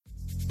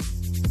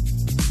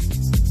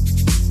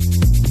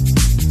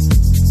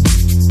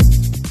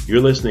You're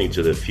listening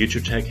to the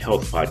Future Tech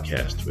Health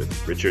Podcast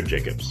with Richard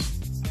Jacobs.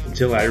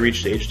 Until I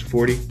reached age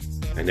 40,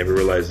 I never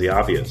realized the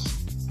obvious,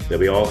 that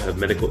we all have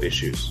medical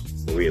issues,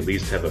 or we at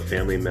least have a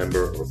family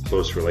member or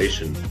close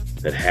relation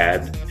that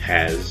had,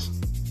 has,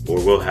 or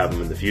will have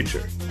them in the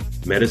future.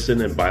 Medicine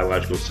and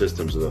biological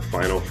systems are the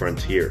final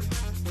frontier.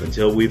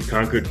 Until we've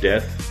conquered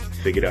death,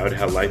 figured out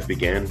how life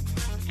began,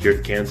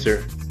 cured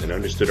cancer, and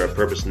understood our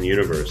purpose in the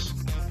universe,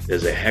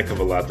 there's a heck of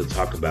a lot to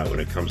talk about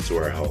when it comes to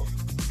our health.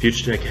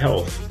 Future Tech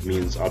Health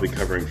means I'll be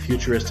covering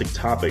futuristic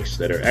topics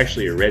that are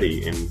actually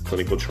already in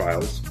clinical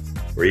trials,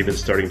 or even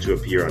starting to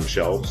appear on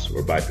shelves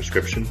or by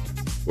prescription,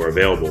 or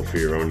available for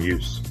your own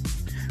use.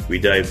 We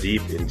dive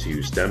deep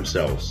into stem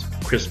cells,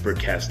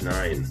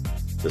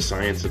 CRISPR-Cas9, the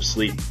science of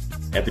sleep,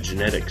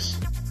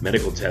 epigenetics,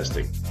 medical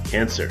testing,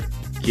 cancer,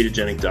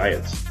 ketogenic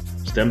diets,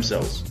 stem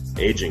cells,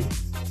 aging,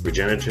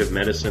 regenerative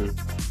medicine,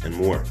 and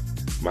more.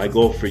 My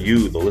goal for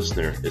you, the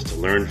listener, is to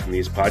learn from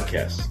these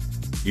podcasts.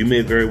 You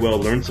may very well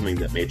learn something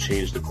that may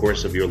change the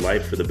course of your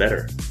life for the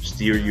better,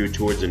 steer you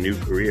towards a new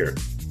career,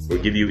 or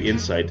give you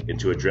insight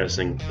into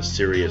addressing a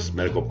serious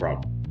medical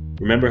problem.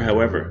 Remember,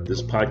 however,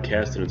 this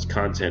podcast and its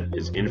content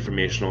is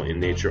informational in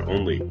nature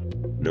only.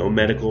 No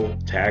medical,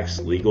 tax,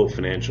 legal,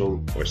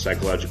 financial, or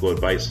psychological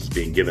advice is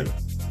being given.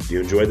 If you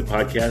enjoy the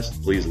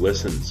podcast, please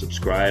listen,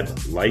 subscribe,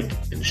 like,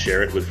 and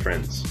share it with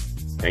friends.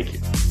 Thank you.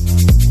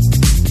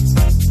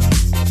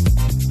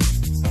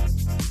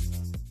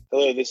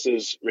 Hello, this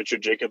is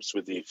Richard Jacobs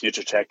with the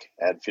Future Tech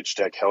and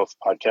Future Tech Health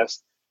podcast.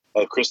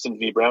 Kristen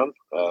V. Brown,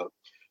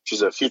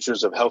 she's a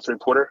Futures of Health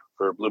reporter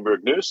for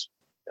Bloomberg News,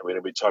 and we're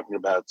going to be talking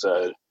about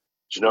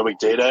genomic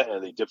data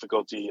and the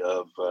difficulty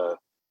of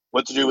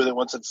what to do with it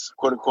once it's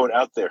quote unquote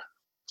out there.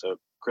 So,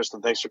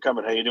 Kristen, thanks for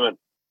coming. How you doing?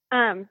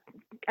 I'm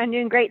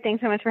doing great.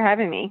 Thanks so much for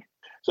having me.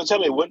 So, tell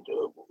me what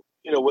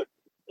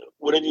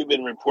have you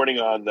been reporting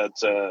on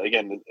that's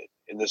again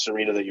in this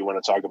arena that you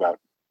want to talk about?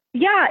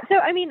 Yeah. So,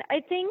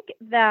 I think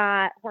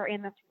that we're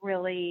in this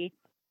really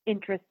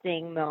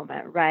interesting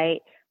moment,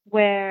 right?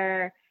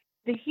 Where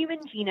the human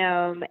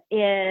genome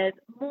is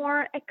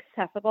more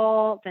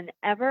accessible than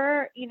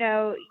ever.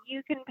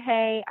 You can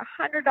pay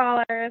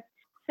 $100,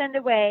 send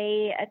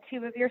away a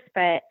tube of your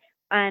spit,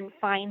 and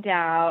find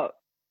out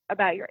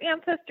about your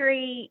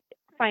ancestry,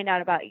 find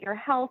out about your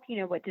health,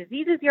 what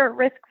diseases you're at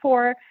risk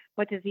for,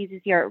 what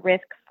diseases you're at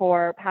risk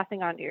for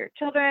passing on to your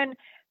children.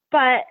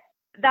 But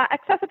that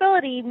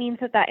accessibility means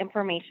that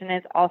information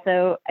is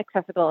also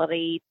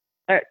accessibility,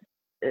 or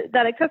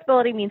that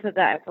accessibility means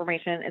that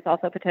information is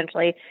also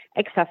potentially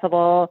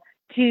accessible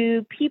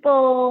to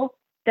people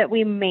that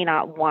we may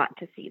not want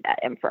to see that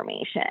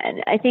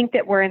information. I think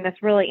that we're in this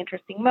really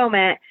interesting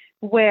moment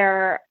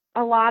where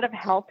a lot of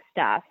health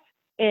stuff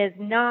is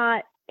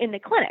not in the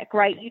clinic,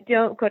 right? You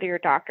don't go to your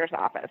doctor's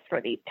office for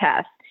these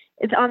tests.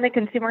 It's on the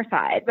consumer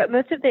side, but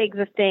most of the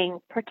existing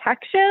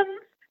protections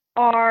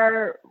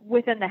are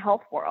within the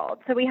health world.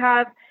 So we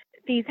have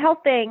these health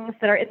things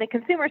that are in the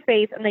consumer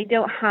space, and they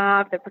don't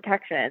have the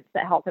protections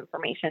that health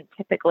information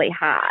typically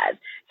has.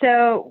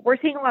 So we're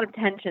seeing a lot of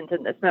tensions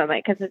in this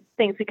moment because as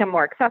things become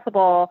more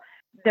accessible,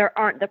 there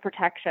aren't the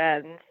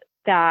protections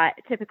that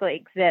typically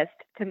exist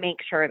to make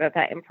sure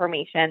that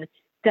information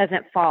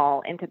doesn't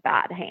fall into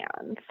bad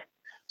hands.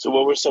 So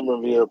what were some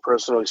of your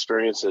personal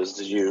experiences?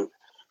 Did you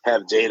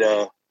have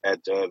data at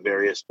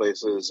various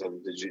places,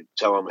 and did you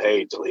tell them,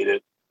 hey, delete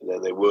it, and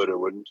then they would or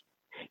wouldn't?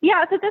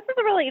 Yeah, so this is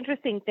a really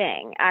interesting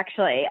thing,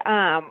 actually.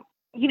 A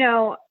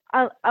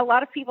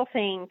lot of people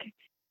think,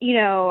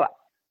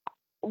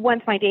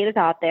 once my data's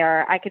out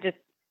there, I could just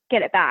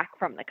get it back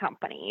from the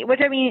company,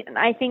 which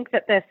I think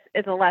that this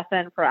is a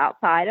lesson for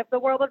outside of the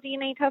world of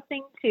DNA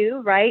testing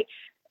too, right?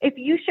 If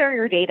you share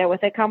your data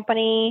with a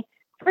company,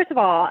 first of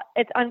all,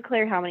 it's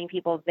unclear how many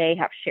people they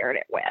have shared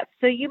it with.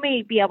 So you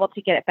may be able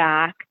to get it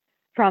back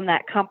from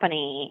that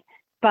company,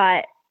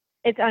 but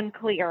it's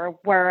unclear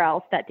where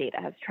else that data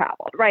has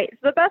traveled, right? So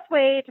the best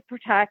way to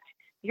protect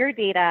your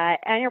data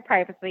and your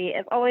privacy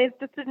is always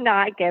just to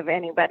not give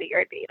anybody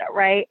your data,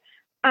 right?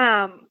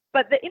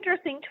 But the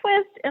interesting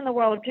twist in the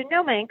world of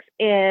genomics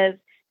is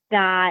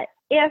that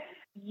if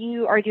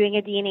you are doing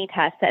a DNA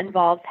test that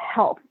involves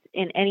health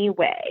in any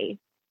way,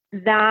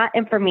 that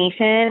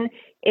information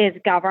is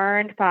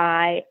governed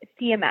by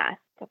CMS,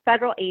 the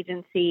federal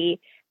agency.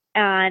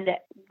 And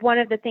one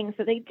of the things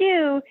that they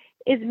do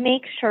is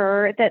make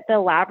sure that the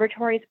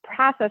laboratories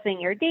processing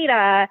your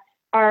data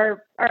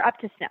are up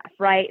to snuff,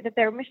 right? That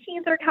their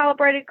machines are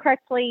calibrated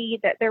correctly,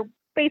 that they're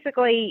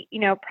basically,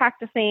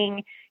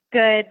 practicing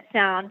good,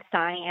 sound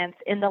science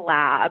in the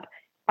lab.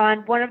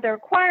 And one of the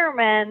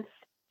requirements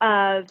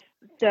of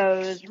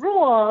those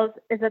rules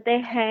is that they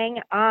hang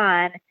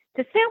on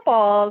to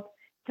samples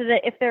so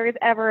that if there is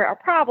ever a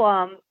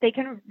problem, they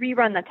can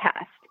rerun the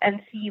test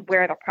and see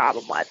where the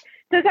problem was.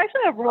 So it's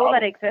actually a rule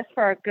that exists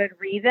for a good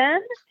reason.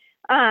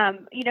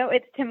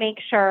 It's to make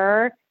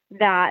sure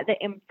that the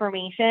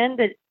information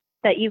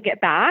that you get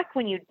back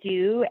when you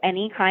do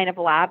any kind of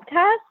lab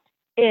test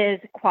is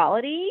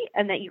quality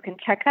and that you can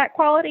check that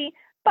quality.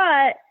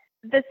 But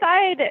the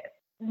side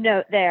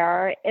note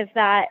there is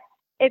that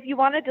if you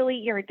want to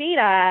delete your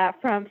data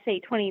from, say,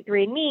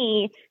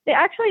 23andMe, they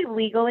actually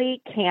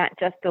legally can't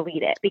just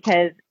delete it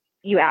because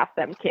you ask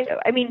them to.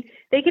 I mean,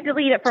 they can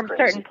delete it from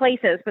certain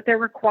places, but they're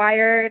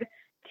required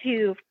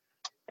by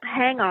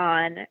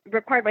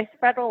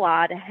federal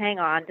law to hang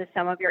on to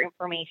some of your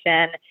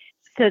information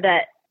so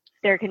that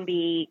there can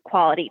be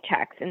quality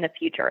checks in the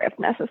future if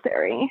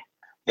necessary.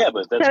 Yeah,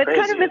 but that's so crazy.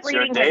 It's kind of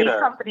misleading for these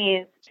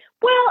companies.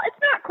 Well, it's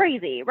not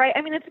crazy, right?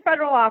 I mean, it's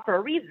federal law for a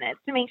reason. It's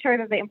to make sure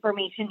that the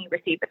information you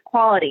receive is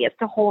quality. It's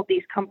to hold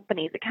these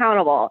companies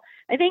accountable.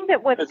 I think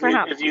that what's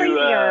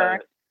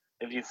crazier...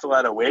 If you fill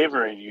out a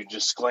waiver and you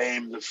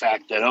disclaim the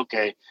fact that,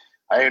 okay,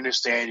 I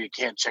understand you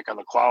can't check on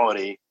the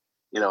quality,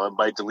 and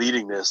by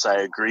deleting this,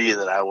 I agree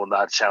that I will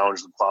not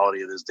challenge the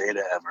quality of this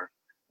data ever.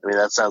 I mean,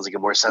 that sounds like a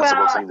more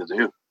sensible thing to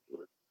do.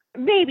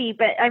 Maybe,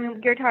 but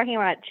you're talking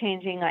about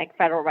changing like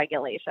federal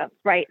regulations,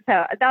 right?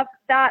 So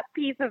that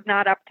piece is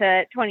not up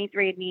to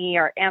 23andMe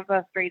or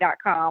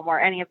Ancestry.com or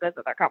any of those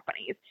other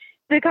companies.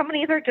 The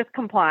companies are just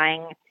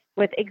complying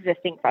with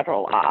existing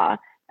federal law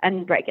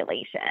and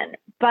regulation.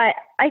 But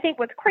I think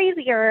what's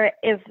crazier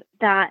is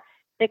that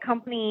the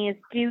companies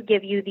do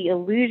give you the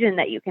illusion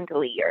that you can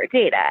delete your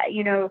data.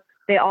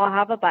 They all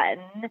have a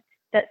button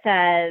that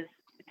says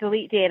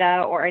delete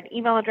data or an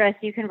email address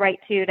you can write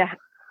to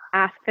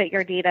ask that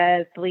your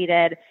data is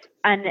deleted.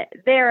 And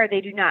there they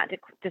do not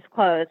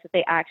disclose that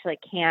they actually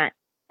can't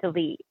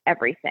delete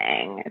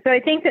everything. So I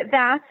think that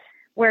that's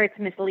where it's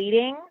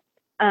misleading.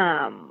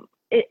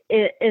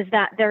 Is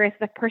that there is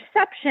the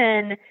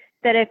perception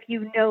that if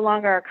you no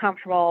longer are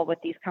comfortable with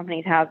these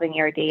companies housing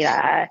your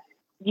data,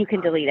 you can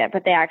delete it,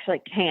 but they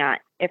actually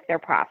can't if they're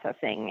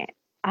processing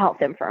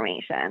health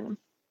information.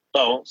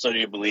 Oh, so do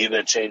you believe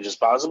that change is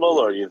possible,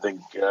 or do you think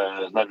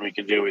there's nothing we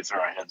can do, we throw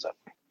our hands up?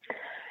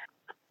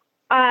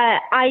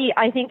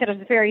 I think that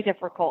it's very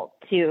difficult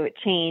to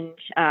change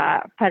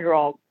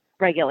federal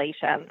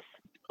regulations.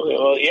 Okay,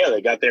 well, yeah,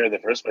 they got there in the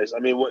first place. I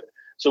mean, what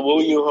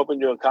were you hoping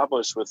to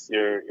accomplish with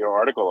your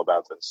article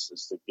about this?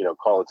 Is to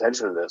call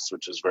attention to this,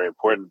 which is very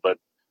important. But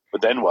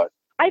then what?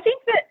 I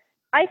think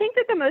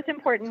that the most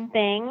important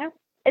thing,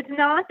 it's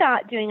not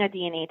that doing a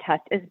DNA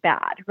test is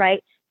bad,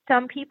 right?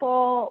 Some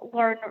people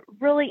learn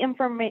really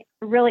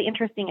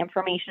interesting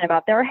information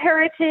about their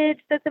heritage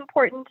that's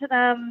important to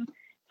them.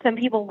 Some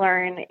people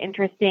learn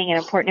interesting and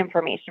important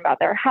information about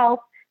their health.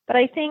 But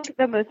I think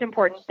the most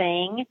important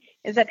thing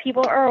is that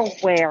people are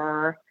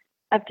aware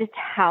of just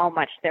how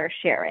much they're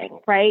sharing,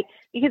 right?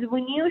 Because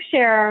when you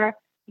share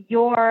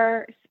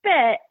your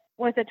spit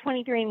with a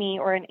 23andMe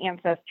or an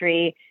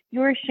Ancestry,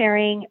 you're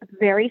sharing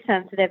very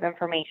sensitive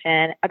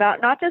information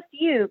about not just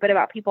you, but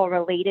about people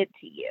related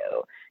to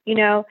you.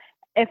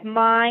 If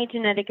my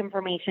genetic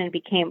information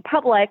became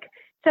public,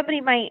 somebody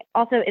might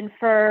also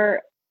infer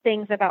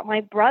things about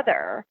my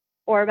brother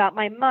or about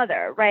my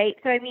mother, right?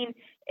 So I mean,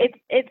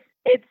 it's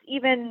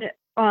even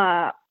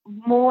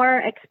more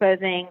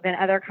exposing than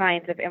other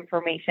kinds of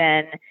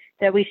information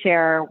that we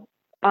share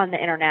on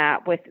the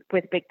internet with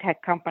big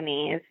tech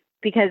companies,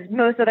 because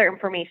most other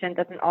information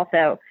doesn't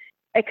also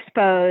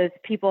expose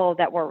people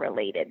that we're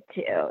related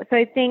to. So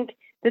I think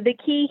that the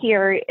key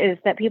here is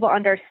that people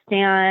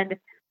understand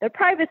the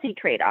privacy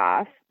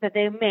trade-off that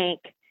they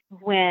make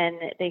when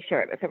they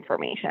share this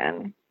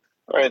information.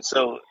 All right.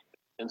 So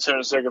in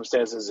certain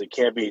circumstances, it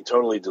can't be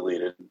totally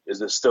deleted.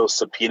 Is it still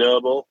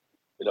subpoenaable,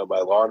 by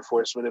law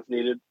enforcement if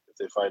needed, if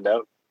they find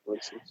out, for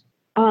instance?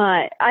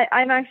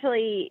 I'm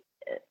actually,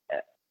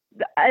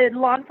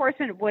 law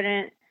enforcement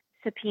wouldn't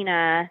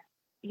subpoena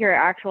your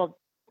actual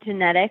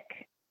genetic.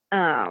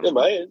 They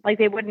might. Like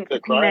they wouldn't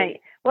subpoena.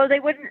 Well, they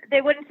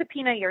wouldn't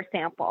subpoena your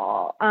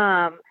sample.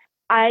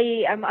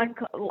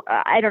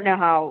 I don't know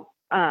how.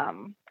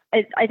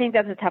 I think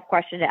that's a tough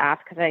question to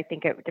ask because I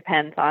think it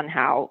depends on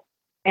how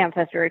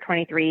Ancestry or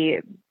 23.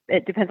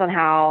 It depends on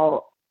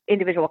how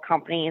individual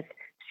companies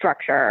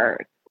structure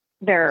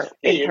their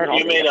internal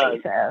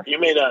databases. You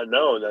may not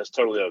know, and that's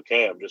totally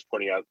okay. I'm just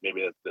pointing out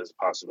maybe that there's a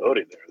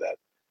possibility there that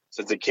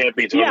since it can't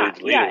be totally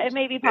deleted. Yeah, it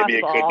may be possible. Maybe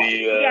it could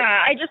be.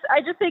 I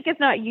just think it's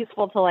not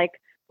useful to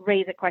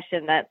raise a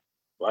question that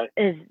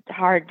is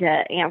hard to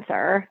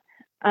answer.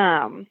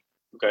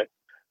 Okay.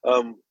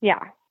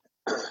 Yeah.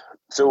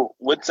 So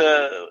what's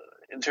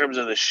in terms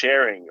of the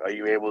sharing, are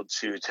you able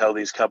to tell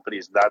these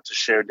companies not to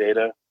share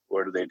data,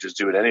 or do they just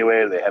do it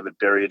anyway? Do they have it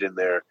buried in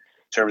their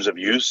terms of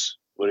use?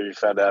 What have you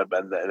found out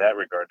in that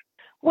regard?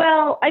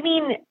 Well, I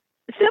mean,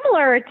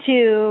 similar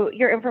to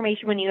your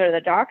information when you go to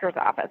the doctor's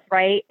office,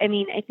 right? I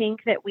mean, I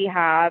think that we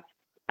have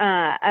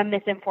a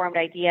misinformed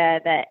idea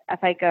that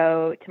if I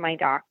go to my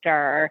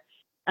doctor,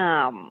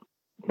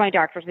 my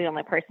doctor's the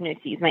only person who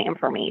sees my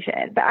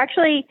information. But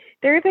actually,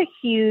 there's a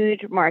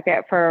huge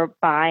market for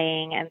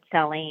buying and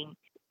selling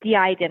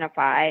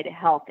de-identified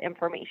health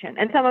information.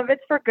 And some of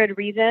it's for good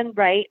reason,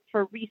 right?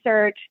 For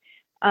research,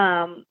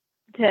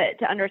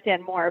 to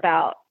understand more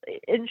about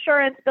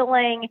insurance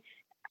billing.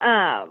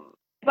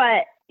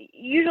 But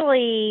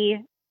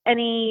usually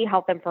any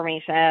health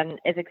information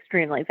is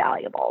extremely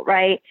valuable,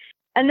 right?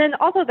 And then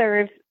also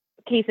there's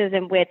cases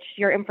in which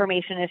your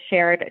information is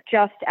shared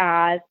just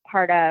as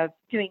part of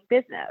doing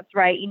business,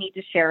 right? You need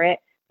to share it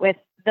with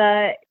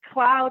the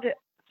cloud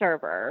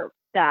server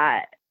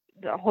that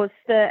hosts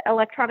the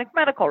electronic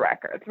medical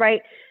records,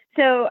 right?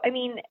 So, I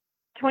mean,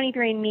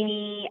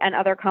 23andMe and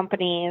other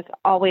companies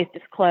always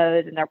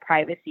disclose in their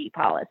privacy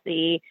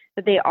policy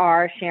that they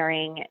are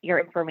sharing your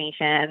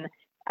information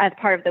as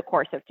part of the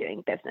course of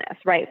doing business,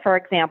 right? For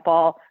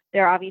example,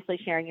 they're obviously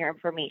sharing your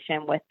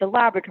information with the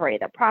laboratory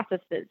that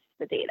processes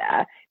the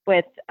data,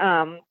 with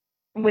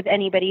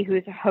anybody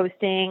who's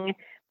hosting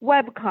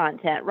web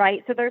content,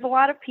 right? So there's a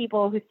lot of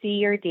people who see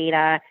your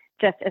data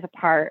just as a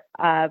part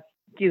of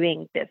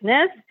doing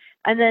business.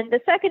 And then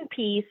the second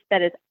piece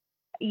that is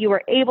you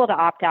are able to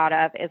opt out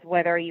of is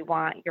whether you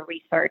want your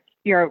research,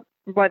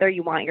 whether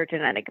you want your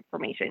genetic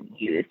information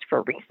used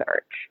for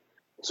research.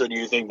 So do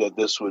you think that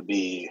this would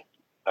be,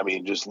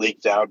 just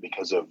leaked out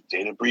because of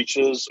data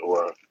breaches,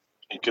 or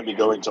it could be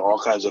going to all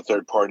kinds of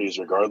third parties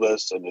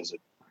regardless? And is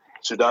it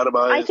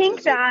pseudonymized? I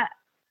think that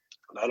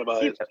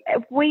anonymized?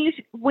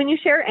 When you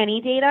share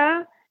any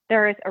data,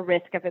 there is a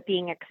risk of it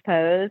being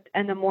exposed.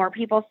 And the more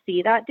people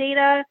see that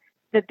data,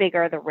 the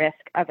bigger the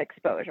risk of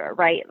exposure,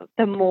 right?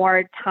 The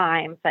more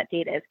times that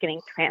data is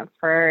getting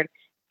transferred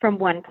from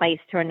one place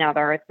to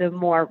another, the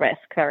more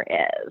risk there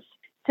is.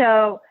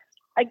 So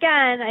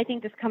again, I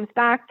think this comes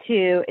back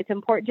to it's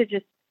important to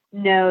just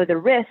know the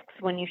risks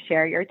when you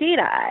share your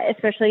data,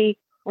 especially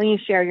when you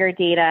share your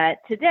data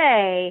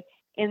today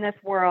in this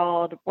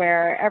world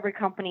where every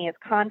company is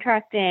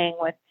contracting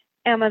with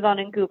Amazon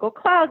and Google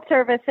Cloud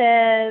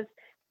services,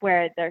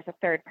 where there's a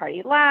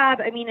third-party lab.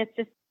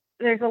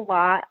 There's a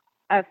lot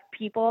of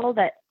people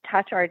that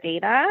touch our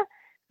data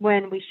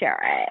when we share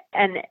it.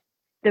 And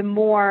the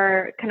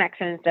more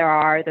connections there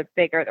are, the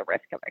bigger the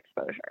risk of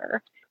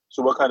exposure.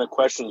 So what kind of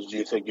questions do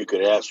you think you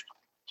could ask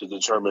to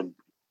determine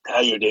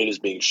how your data is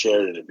being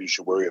shared and if you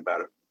should worry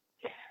about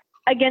it?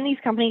 Again, these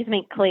companies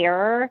make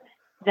clear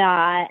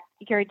that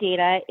your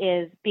data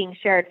is being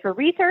shared for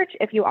research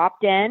if you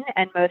opt in,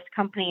 and most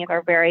companies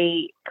are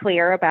very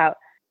clear about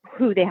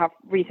who they have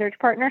research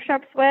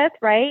partnerships with,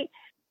 right?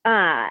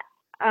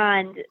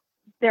 And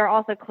they're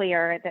also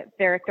clear that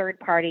there are third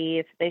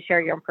parties they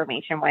share your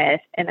information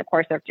with in the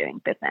course of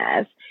doing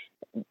business.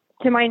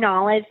 To my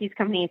knowledge, these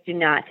companies do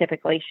not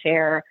typically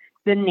share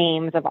the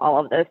names of all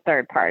of those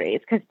third parties,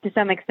 because to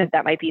some extent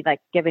that might be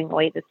like giving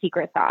away the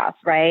secret sauce,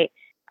 right?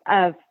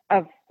 Of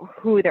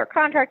who they're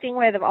contracting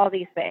with, of all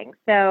these things.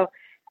 So,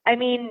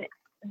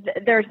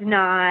 there's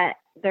not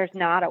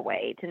a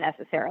way to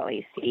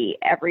necessarily see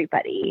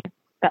everybody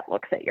that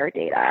looks at your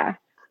data.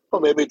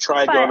 Well, maybe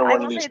try going to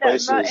one of these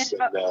places.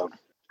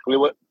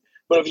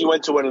 But if you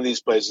went to one of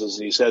these places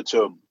and you said to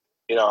them,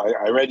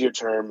 I read your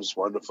terms,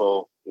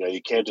 wonderful.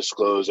 You can't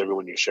disclose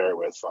everyone you share it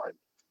with, fine.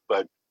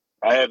 But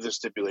I have this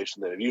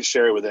stipulation that if you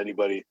share it with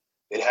anybody,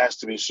 it has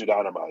to be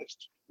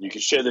pseudonymized. You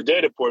can share the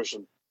data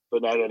portion,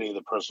 but not any of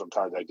the personal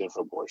contact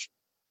info portion.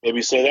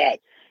 Maybe say that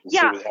and see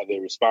how they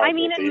respond.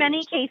 In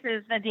many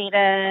cases, the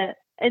data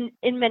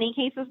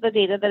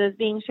that is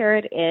being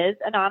shared is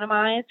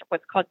anonymized,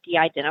 what's called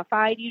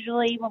de-identified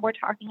usually when we're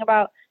talking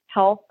about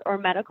health or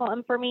medical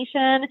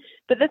information.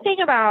 But the thing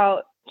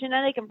about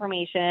genetic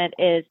information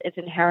is it's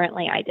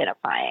inherently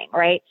identifying,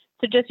 right?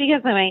 So just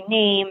because my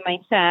name, my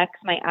sex,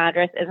 my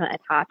address isn't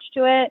attached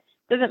to it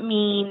doesn't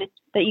mean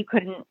that you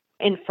couldn't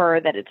infer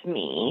that it's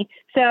me.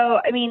 So,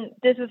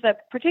 this is a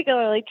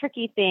particularly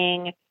tricky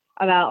thing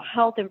about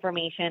health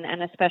information,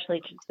 and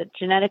especially the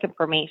genetic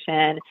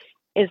information,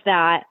 is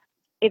that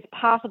it's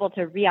possible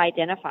to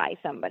re-identify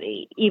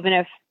somebody, even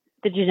if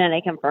the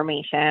genetic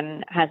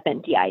information has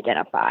been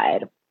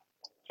de-identified.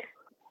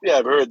 Yeah,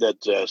 I've heard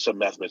that some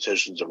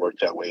mathematicians have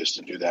worked out ways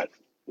to do that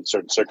in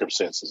certain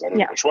circumstances. I don't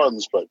know which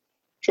ones, but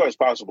sure, it's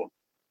possible.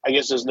 I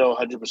guess there's no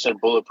 100%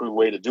 bulletproof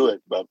way to do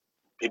it, but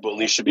people at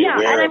least should be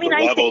aware of the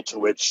level to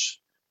which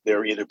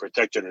they're either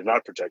protected or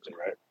not protected,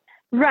 right?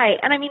 Right.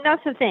 And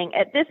that's the thing.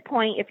 At this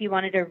point, if you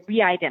wanted to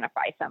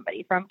re-identify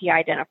somebody from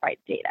de-identified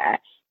data,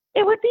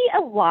 it would be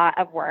a lot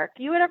of work.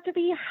 You would have to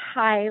be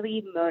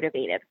highly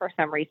motivated for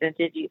some reason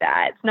to do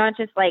that. It's not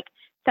just like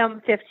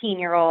some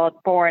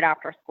 15-year-old bored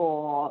after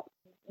school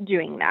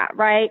doing that,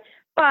 right?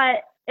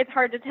 But it's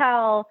hard to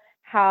tell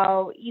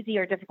how easy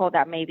or difficult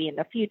that may be in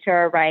the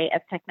future, right?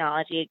 As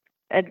technology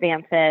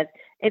advances,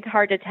 it's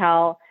hard to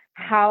tell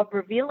how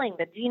revealing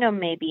the genome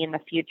may be in the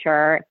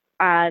future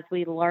as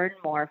we learn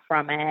more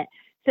from it.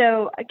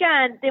 So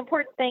again, the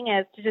important thing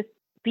is to just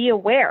be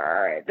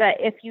aware that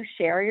if you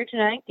share your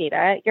genetic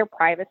data, your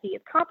privacy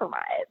is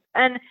compromised.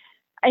 And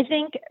I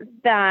think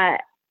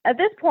that at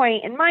this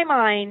point, in my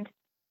mind,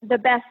 the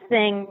best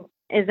thing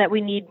is that we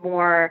need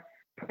more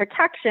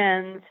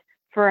protections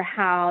for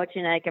how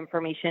genetic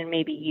information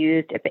may be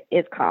used if it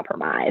is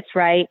compromised,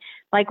 right?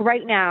 Like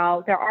right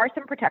now, there are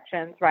some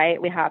protections,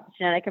 right? We have the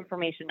Genetic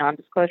Information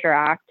Non-Disclosure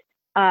Act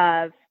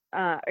the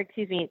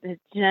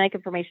Genetic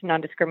Information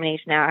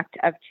Non-Discrimination Act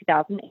of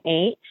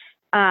 2008,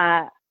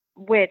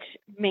 which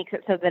makes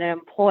it so that an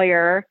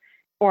employer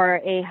or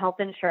a health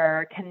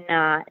insurer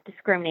cannot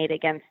discriminate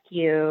against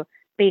you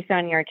based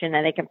on your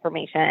genetic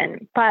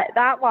information. But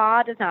that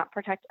law does not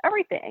protect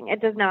everything.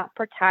 It does not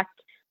protect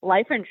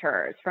life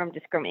insurers from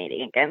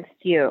discriminating against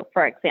you,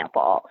 for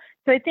example.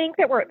 So I think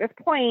that we're at this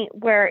point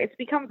where it's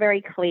become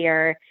very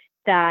clear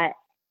that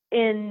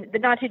in the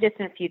not too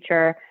distant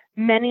future,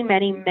 many,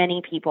 many,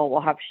 many people will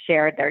have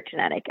shared their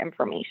genetic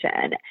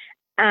information.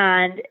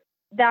 And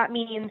that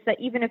means that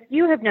even if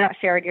you have not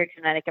shared your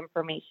genetic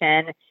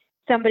information,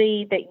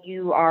 somebody that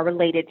you are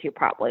related to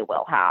probably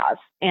will have.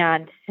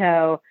 And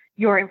so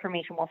your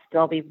information will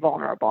still be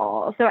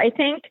vulnerable. So I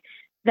think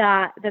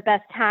that the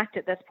best tact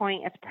at this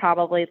point is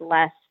probably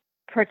less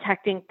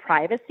protecting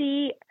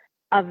privacy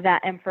of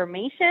that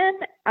information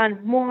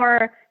and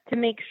more to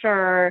make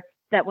sure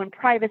that when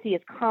privacy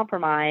is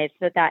compromised,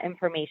 that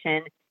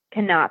information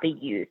cannot be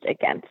used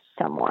against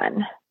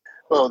someone.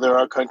 Well, there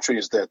are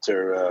countries that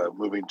are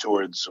moving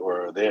towards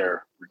or are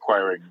there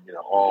requiring,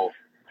 all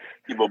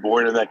people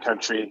born in that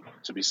country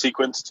to be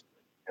sequenced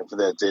and for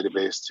that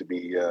database to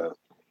be,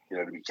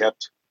 to be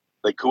kept.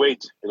 Like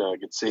Kuwait, I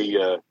could see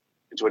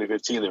in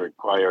 2015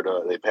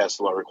 they passed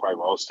a law requiring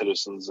all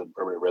citizens and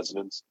permanent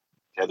residents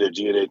to have their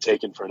DNA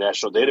taken for a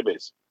national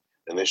database,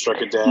 and they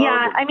struck it down.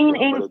 Yeah, I mean,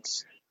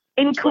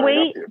 in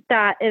Kuwait,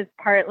 that is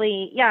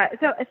partly,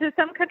 So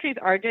some countries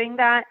are doing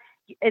that.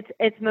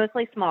 It's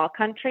mostly small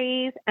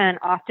countries, and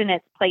often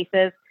it's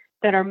places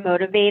that are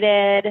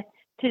motivated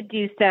to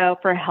do so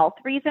for health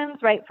reasons,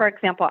 right? For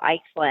example,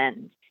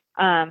 Iceland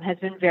has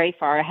been very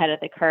far ahead of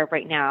the curve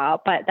right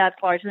now, but that's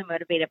largely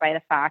motivated by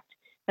the fact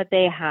that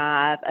they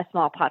have a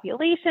small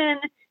population.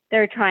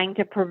 They're trying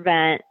to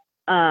prevent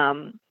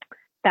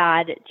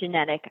bad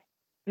genetic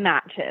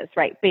matches,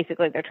 right?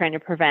 Basically, they're trying to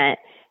prevent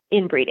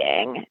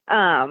inbreeding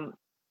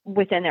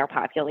within their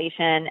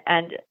population.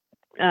 And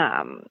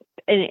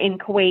in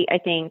Kuwait, I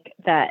think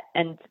that,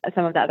 and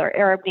some of the other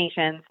Arab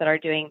nations that are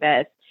doing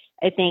this,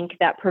 I think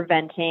that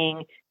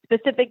preventing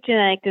specific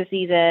genetic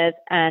diseases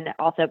and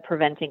also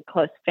preventing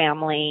close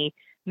family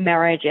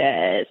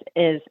marriages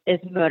is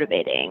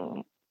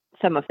motivating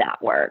some of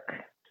that work.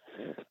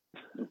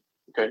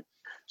 Okay.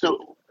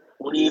 So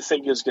what do you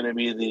think is going to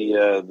be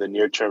the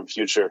near-term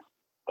future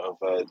of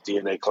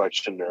DNA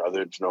collection or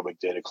other genomic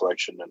data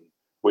collection, and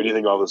where do you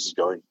think all this is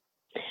going?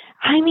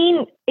 I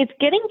mean, it's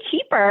getting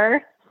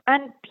cheaper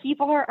and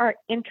people are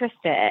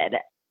interested.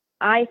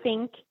 I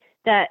think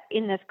that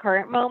in this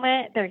current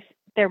moment,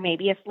 there may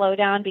be a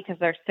slowdown because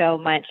there's so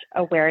much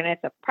awareness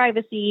of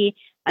privacy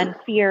and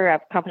fear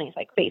of companies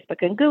like Facebook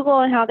and Google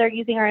and how they're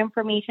using our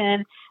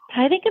information.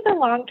 But I think in the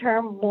long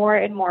term, more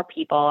and more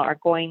people are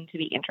going to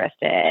be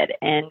interested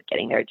in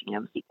getting their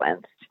genome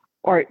sequenced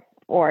or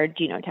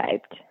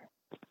genotyped.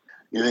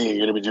 You think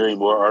you're going to be doing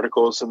more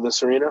articles in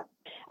this arena?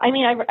 I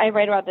mean, I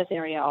write about this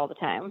area all the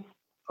time.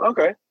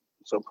 Okay,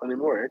 so plenty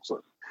more.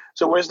 Excellent.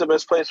 So where's the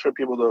best place for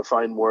people to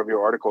find more of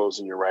your articles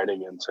and your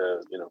writing and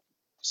to,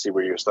 see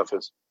where your stuff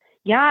is?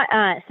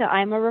 Yeah, so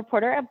I'm a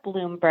reporter at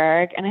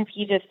Bloomberg, and if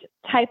you just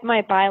type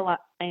my byline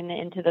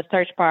into the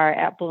search bar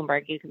at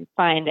Bloomberg, you can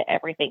find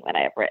everything that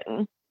I've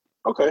written.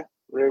 Okay,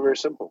 very, very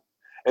simple.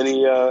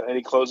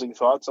 Any closing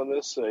thoughts on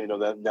this?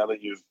 That now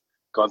that you've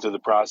gone through the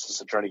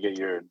process of trying to get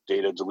your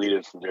data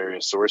deleted from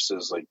various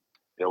sources,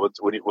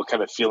 what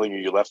kind of feeling are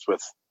you left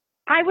with?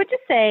 I would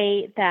just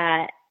say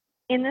that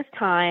in this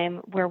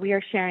time where we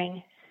are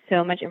sharing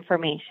so much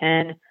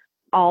information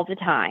all the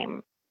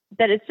time,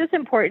 that it's just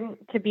important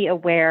to be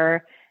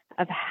aware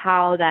of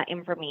how that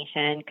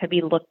information could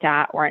be looked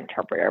at or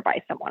interpreted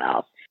by someone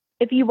else.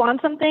 If you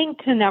want something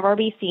to never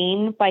be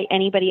seen by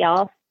anybody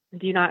else,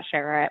 do not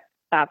share it.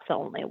 That's the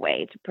only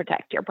way to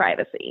protect your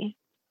privacy.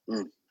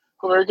 Well,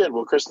 very good.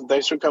 Well, Kristen,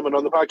 thanks for coming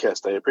on the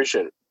podcast. I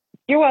appreciate it.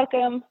 You're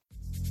welcome.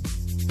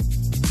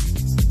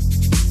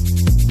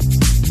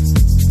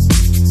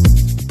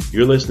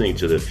 You're listening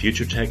to the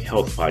Future Tech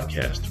Health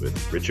Podcast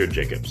with Richard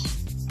Jacobs.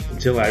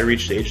 Until I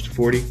reached age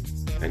 40,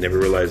 I never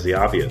realized the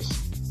obvious,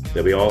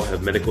 that we all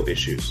have medical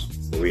issues,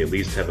 or we at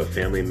least have a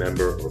family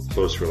member or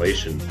close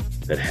relation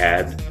that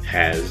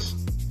has,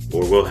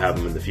 or will have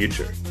them in the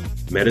future.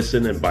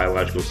 Medicine and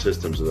biological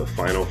systems are the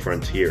final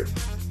frontier.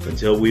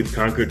 Until we've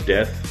conquered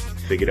death,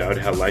 figured out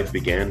how life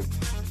began,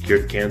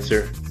 cured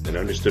cancer, and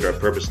understood our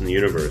purpose in the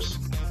universe,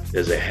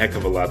 there's a heck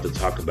of a lot to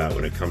talk about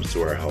when it comes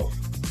to our health.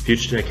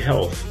 Future Tech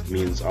Health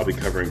means I'll be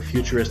covering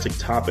futuristic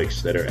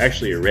topics that are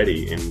actually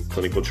already in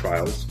clinical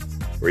trials,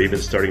 or even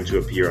starting to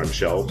appear on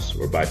shelves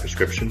or by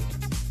prescription,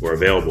 or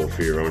available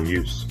for your own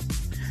use.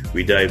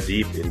 We dive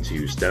deep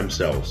into stem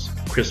cells,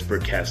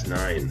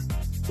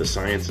 CRISPR-Cas9, the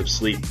science of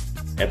sleep,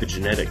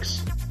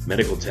 epigenetics,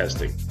 medical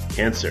testing,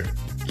 cancer,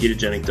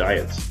 ketogenic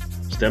diets,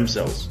 stem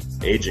cells,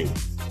 aging,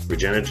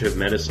 regenerative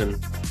medicine,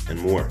 and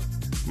more.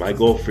 My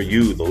goal for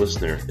you, the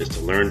listener, is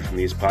to learn from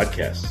these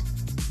podcasts.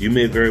 You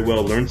may very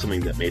well learn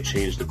something that may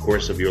change the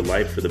course of your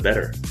life for the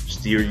better,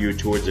 steer you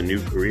towards a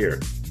new career,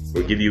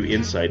 or give you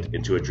insight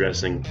into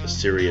addressing a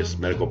serious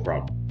medical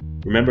problem.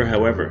 Remember,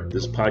 however,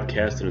 this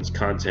podcast and its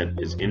content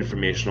is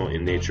informational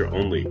in nature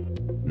only.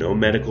 No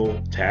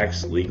medical,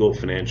 tax, legal,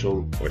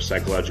 financial, or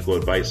psychological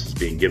advice is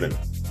being given.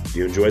 If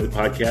you enjoyed the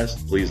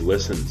podcast, please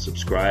listen,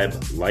 subscribe,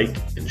 like,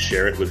 and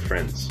share it with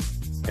friends.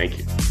 Thank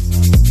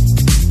you.